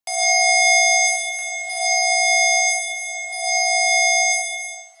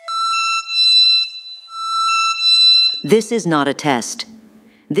This is not a test.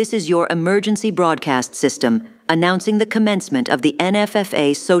 This is your emergency broadcast system announcing the commencement of the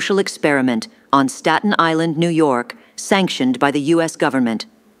NFFA social experiment on Staten Island, New York, sanctioned by the U.S. government.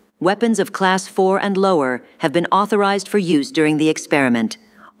 Weapons of Class 4 and lower have been authorized for use during the experiment.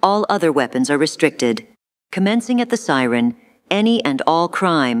 All other weapons are restricted. Commencing at the siren, any and all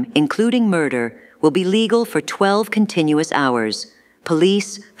crime, including murder, will be legal for 12 continuous hours.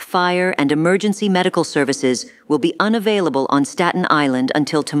 Police, fire, and emergency medical services will be unavailable on Staten Island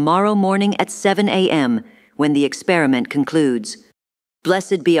until tomorrow morning at 7 a.m., when the experiment concludes.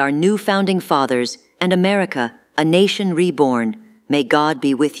 Blessed be our new founding fathers and America, a nation reborn. May God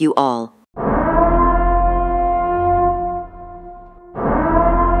be with you all.